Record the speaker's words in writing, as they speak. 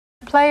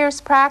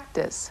players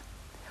practice.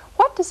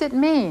 What does it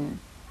mean?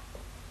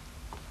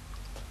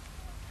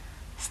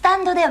 スタ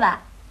ンドで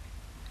は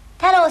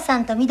太郎さ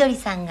んとみどり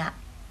さんが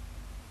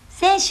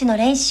選手の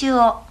練習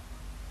を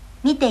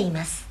見てい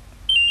ます。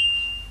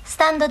ス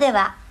タンドで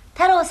は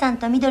太郎さん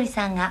とみどり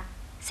さんが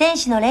選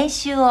手の練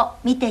習を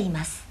見てい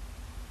ます。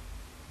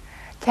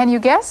Can you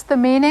guess the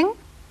meaning?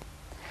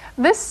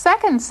 This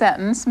second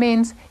sentence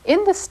means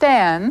in the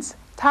stands,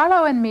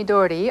 Taro and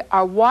Midori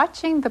are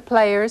watching the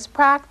players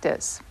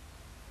practice.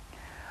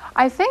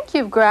 I think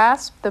you've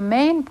grasped the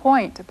main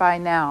point by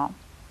now.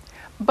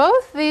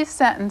 Both these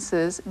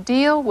sentences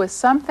deal with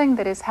something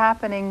that is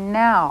happening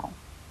now.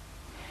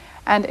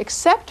 And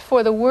except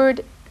for the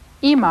word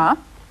ima,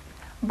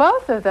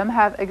 both of them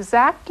have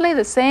exactly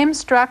the same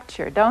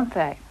structure, don't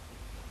they?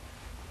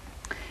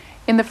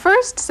 In the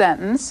first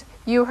sentence,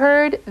 you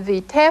heard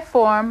the te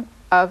form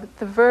of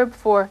the verb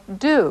for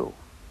do.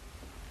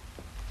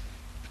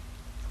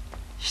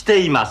 して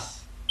いま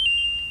す。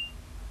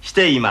し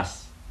ていま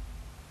す。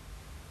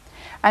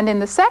And in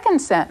the second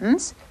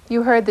sentence,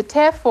 you heard the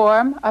te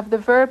form of the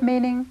verb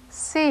meaning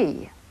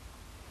see.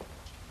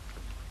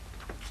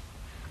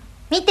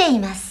 見てい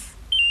ます。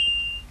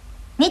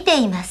見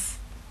ています。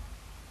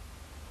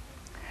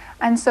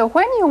And so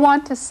when you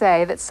want to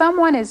say that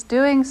someone is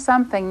doing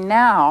something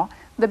now,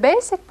 the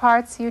basic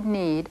parts you'd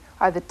need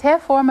are the te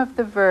form of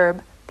the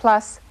verb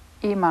plus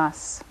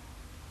imas.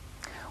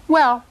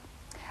 Well,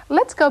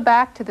 let's go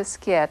back to the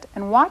skit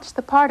and watch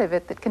the part of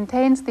it that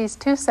contains these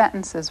two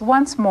sentences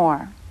once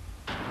more.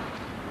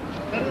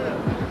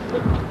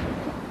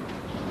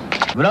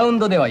 グラウン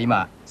ドでは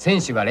今、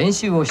選手が練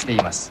習をしてい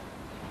ます。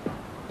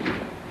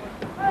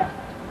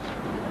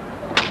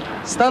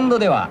スタンド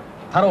では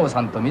太郎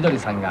さんとみどり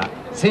さんが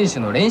選手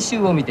の練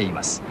習を見てい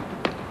ます。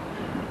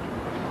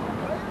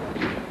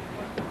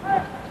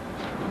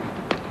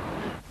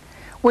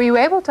Were you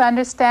able to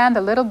understand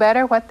a little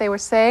better what they were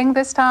saying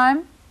this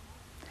time?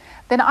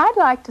 Then I'd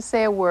like to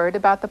say a word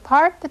about the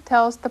part that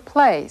tells the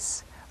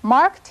place,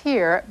 marked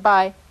here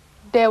by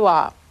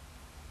dewa.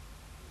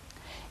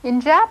 In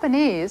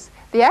Japanese,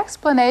 the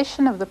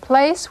explanation of the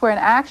place where an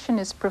action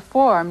is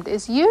performed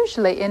is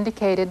usually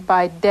indicated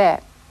by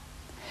de.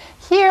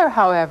 Here,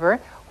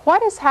 however,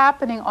 what is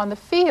happening on the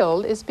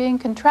field is being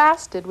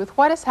contrasted with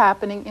what is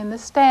happening in the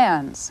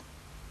stands.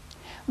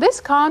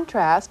 This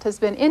contrast has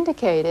been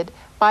indicated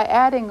by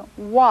adding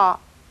wa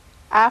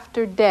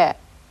after de,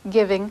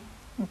 giving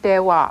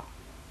dewa.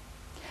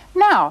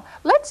 Now,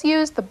 let's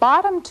use the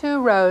bottom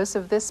two rows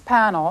of this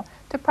panel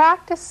to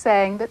practice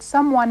saying that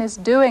someone is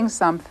doing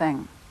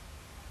something.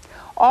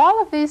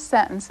 All of these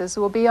sentences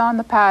will be on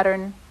the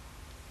pattern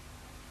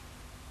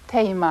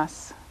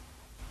teimasu.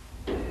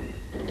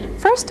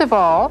 First of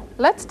all,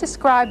 let's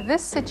describe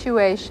this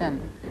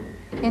situation.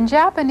 In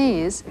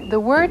Japanese, the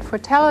word for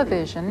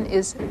television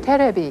is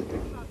terebi.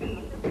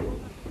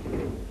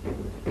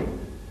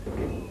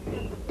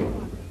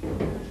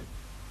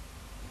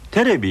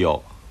 テレビ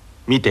を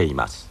見てい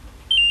ます。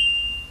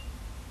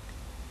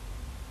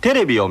テ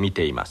レビを見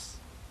ています。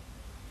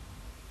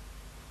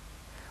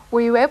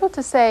Were you able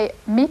to say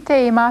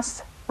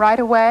miteimasu right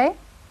away?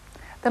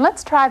 Then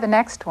let's try the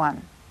next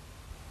one.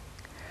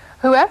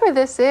 Whoever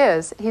this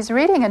is, he's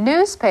reading a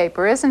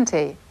newspaper, isn't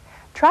he?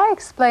 Try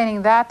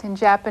explaining that in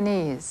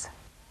Japanese.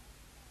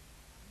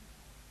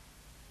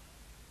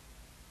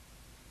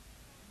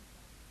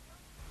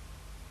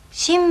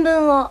 新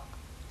聞を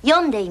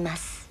読んでいま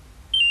す。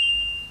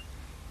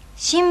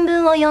新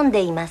聞を読ん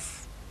でいま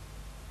す。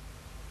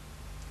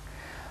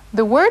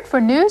The word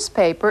for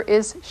newspaper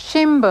is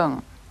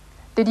shimbun.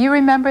 Did you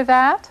remember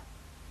that?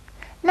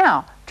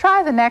 Now,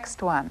 try the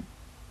next one.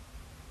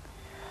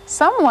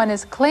 Someone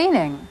is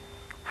cleaning.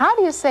 How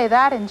do you say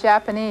that in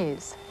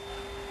Japanese?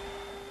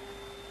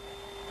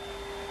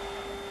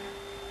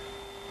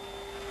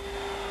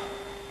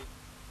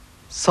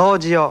 掃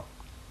除を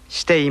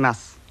していま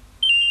す。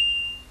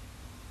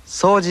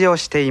掃除を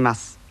していま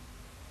す。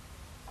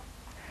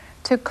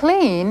To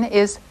clean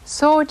is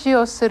soji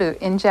o suru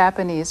in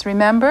Japanese,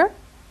 remember?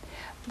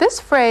 This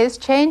phrase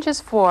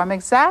changes form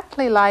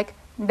exactly like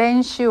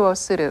renshu o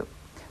suru.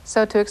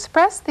 So to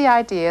express the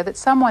idea that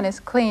someone is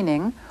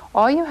cleaning,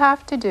 all you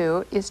have to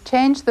do is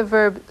change the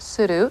verb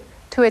suru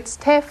to its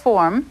te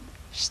form,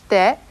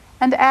 shite,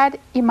 and add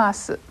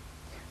imasu.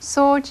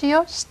 Soji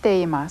o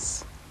shite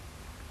imasu.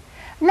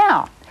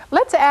 Now,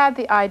 let's add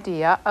the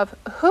idea of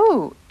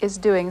who is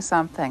doing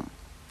something.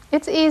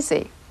 It's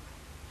easy.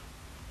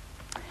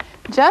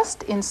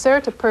 Just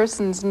insert a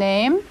person's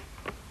name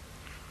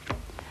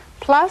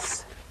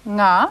plus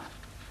nga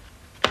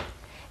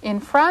in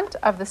front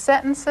of the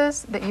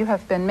sentences that you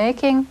have been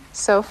making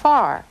so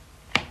far.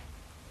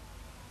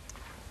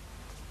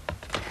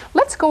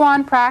 Let's go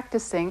on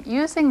practicing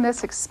using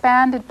this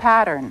expanded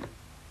pattern.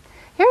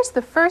 Here's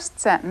the first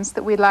sentence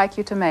that we'd like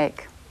you to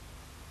make.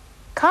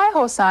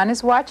 Kaiho-san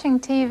is watching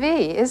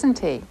TV, isn't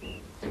he?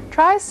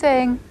 Try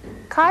saying,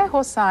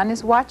 Kaiho-san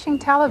is watching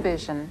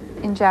television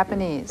in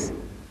Japanese.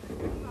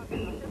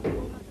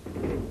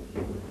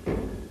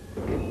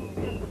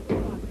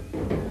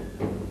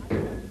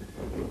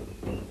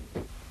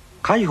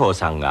 海宝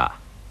さんが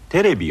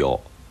テレビ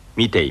を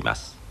見ていま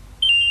す。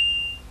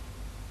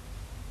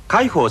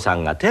海宝さ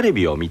んがテレ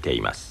ビを見て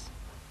います。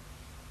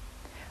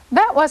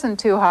That wasn't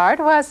too hard,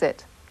 was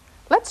it?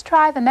 Let's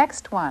try the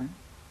next one.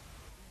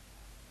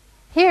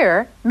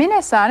 Here,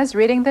 Mine-san is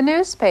reading the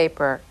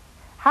newspaper.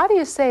 How do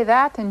you say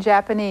that in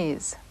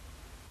Japanese?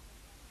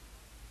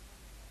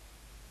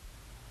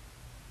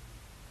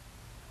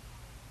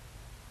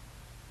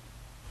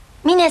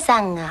 ミネさ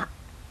んが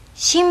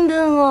新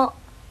聞を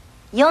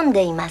読ん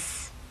でいま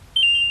す。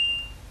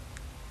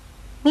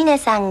ミネ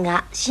さん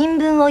が新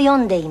聞を読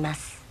んでいま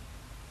す。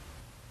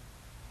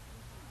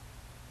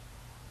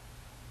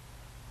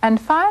And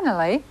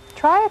finally,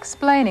 try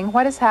explaining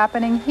what is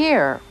happening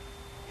here.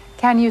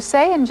 Can you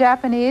say in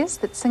Japanese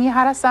that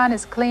Sugihara-san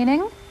is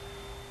cleaning?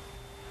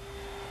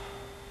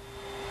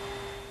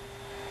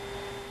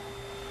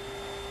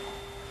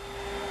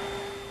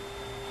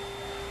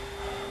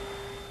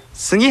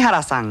 杉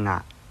原さん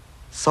が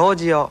掃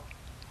除を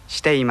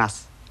していま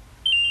す。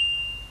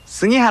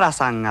杉原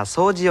さんが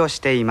掃除をし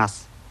ていま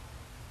す。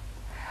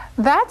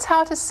That's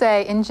how to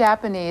say in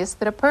Japanese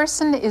that a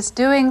person is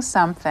doing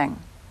something.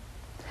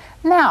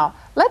 Now,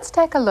 let's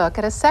take a look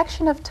at a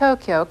section of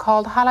Tokyo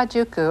called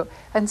Harajuku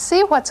and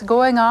see what's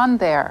going on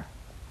there.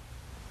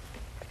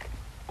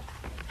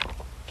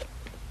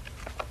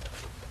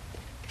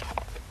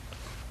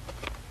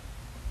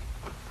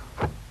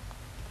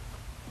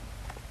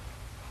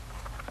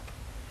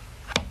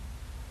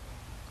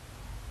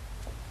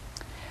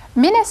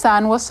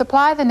 Mine-san will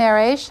supply the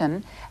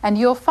narration, and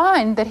you'll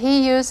find that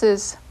he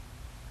uses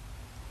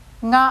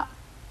nga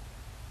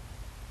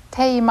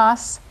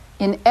teimasu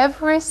in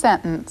every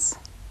sentence.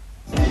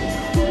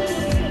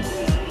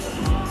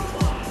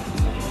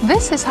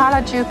 This is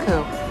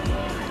Harajuku.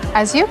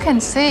 As you can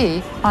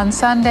see, on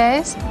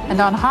Sundays and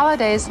on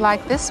holidays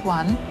like this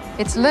one,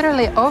 it's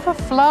literally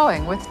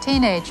overflowing with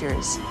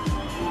teenagers.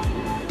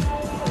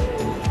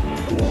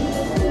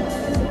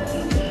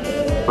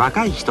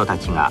 若い人た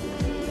ちが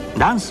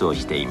ダンスを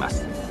していま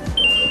す。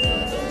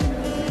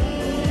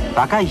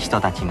若い人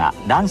たちが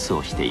ダンス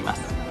をしていま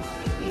す。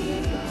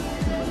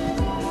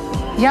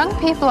Young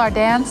people are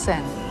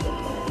dancing.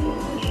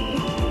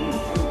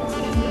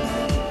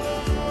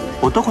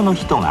 男の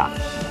人が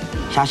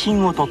写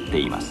真を撮って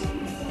います。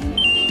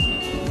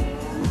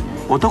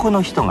男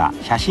の人が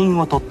写真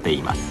を撮って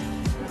います。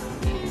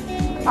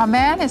A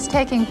man is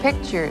taking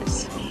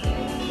pictures.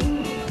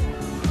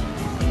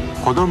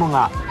 子供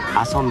が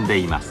遊んで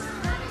います。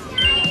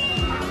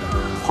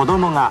子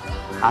供が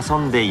遊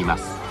んでいま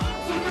す。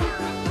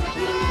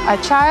A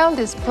child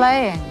is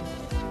playing.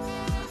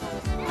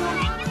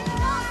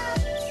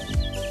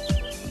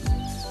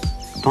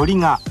 鳥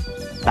が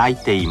鳴い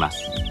ていま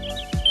す。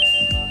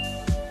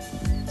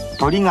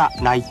鳥が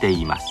鳴いて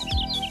います。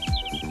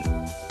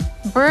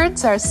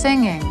Birds are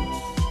singing.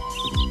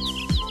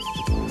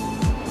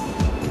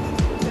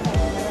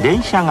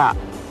 電車が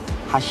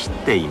走っ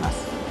ていま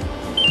す。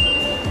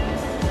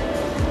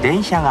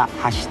電車が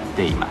走っ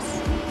ていま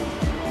す。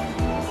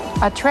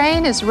A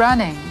train is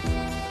running.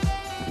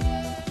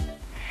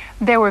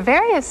 There were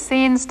various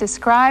scenes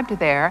described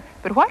there,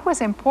 but what was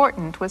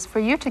important was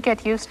for you to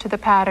get used to the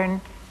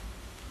pattern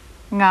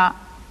nga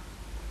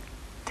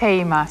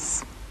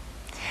teimasu.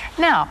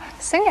 Now,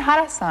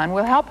 Sugihara-san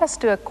will help us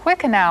do a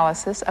quick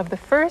analysis of the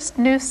first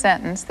new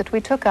sentence that we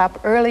took up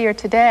earlier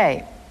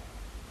today.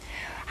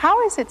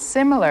 How is it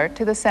similar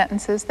to the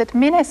sentences that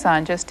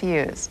Mine-san just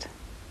used?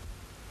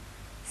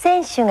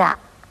 選手が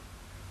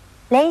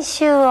練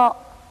習を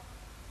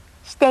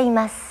してい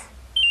ます。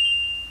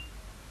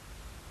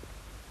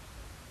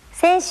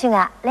選手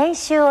が練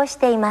習をし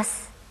ていま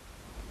す。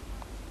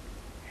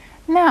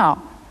Now,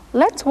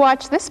 let's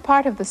watch this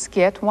part of the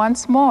skit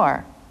once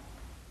more.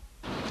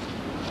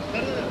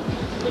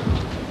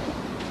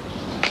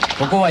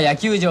 ここは野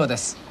球場で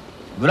す。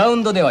グラウ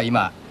ンドでは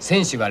今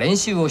選手が練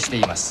習をして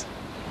います。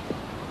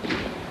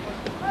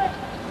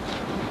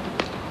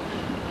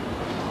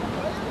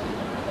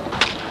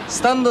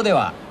スタンドで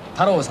は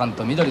太郎さん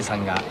とみどりさ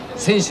んが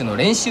選手の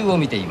練習を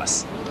見ていま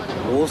す。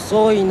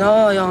遅い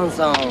なあ、ヤン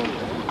さん。そ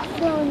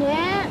う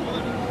ね。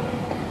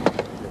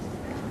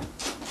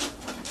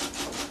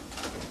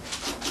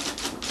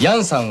ヤ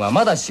ンさんは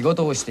まだ仕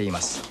事をしてい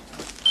ます。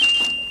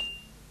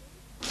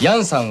ヤ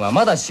ンさんは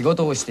まだ仕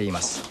事をしてい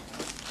ます。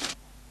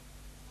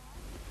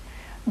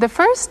The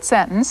first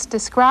sentence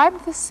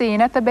described the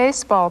scene at the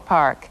baseball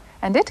park,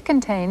 and it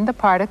contained the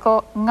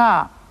particle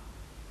nga.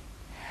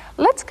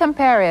 Let's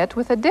compare it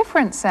with a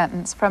different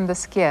sentence from the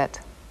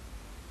skit.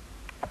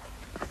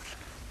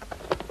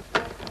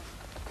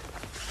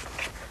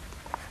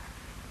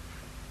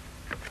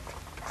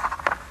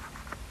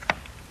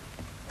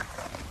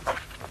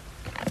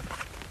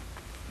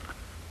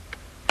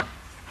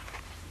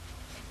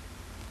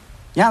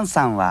 Yan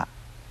さんは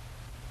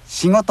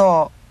仕事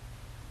を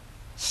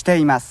して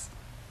います。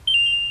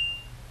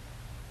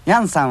ヤ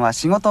ンさんは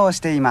仕事をし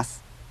ていま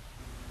す。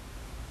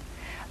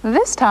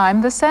This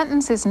time, the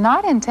sentence is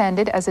not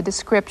intended as a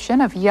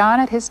description of Jan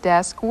at his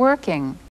desk working.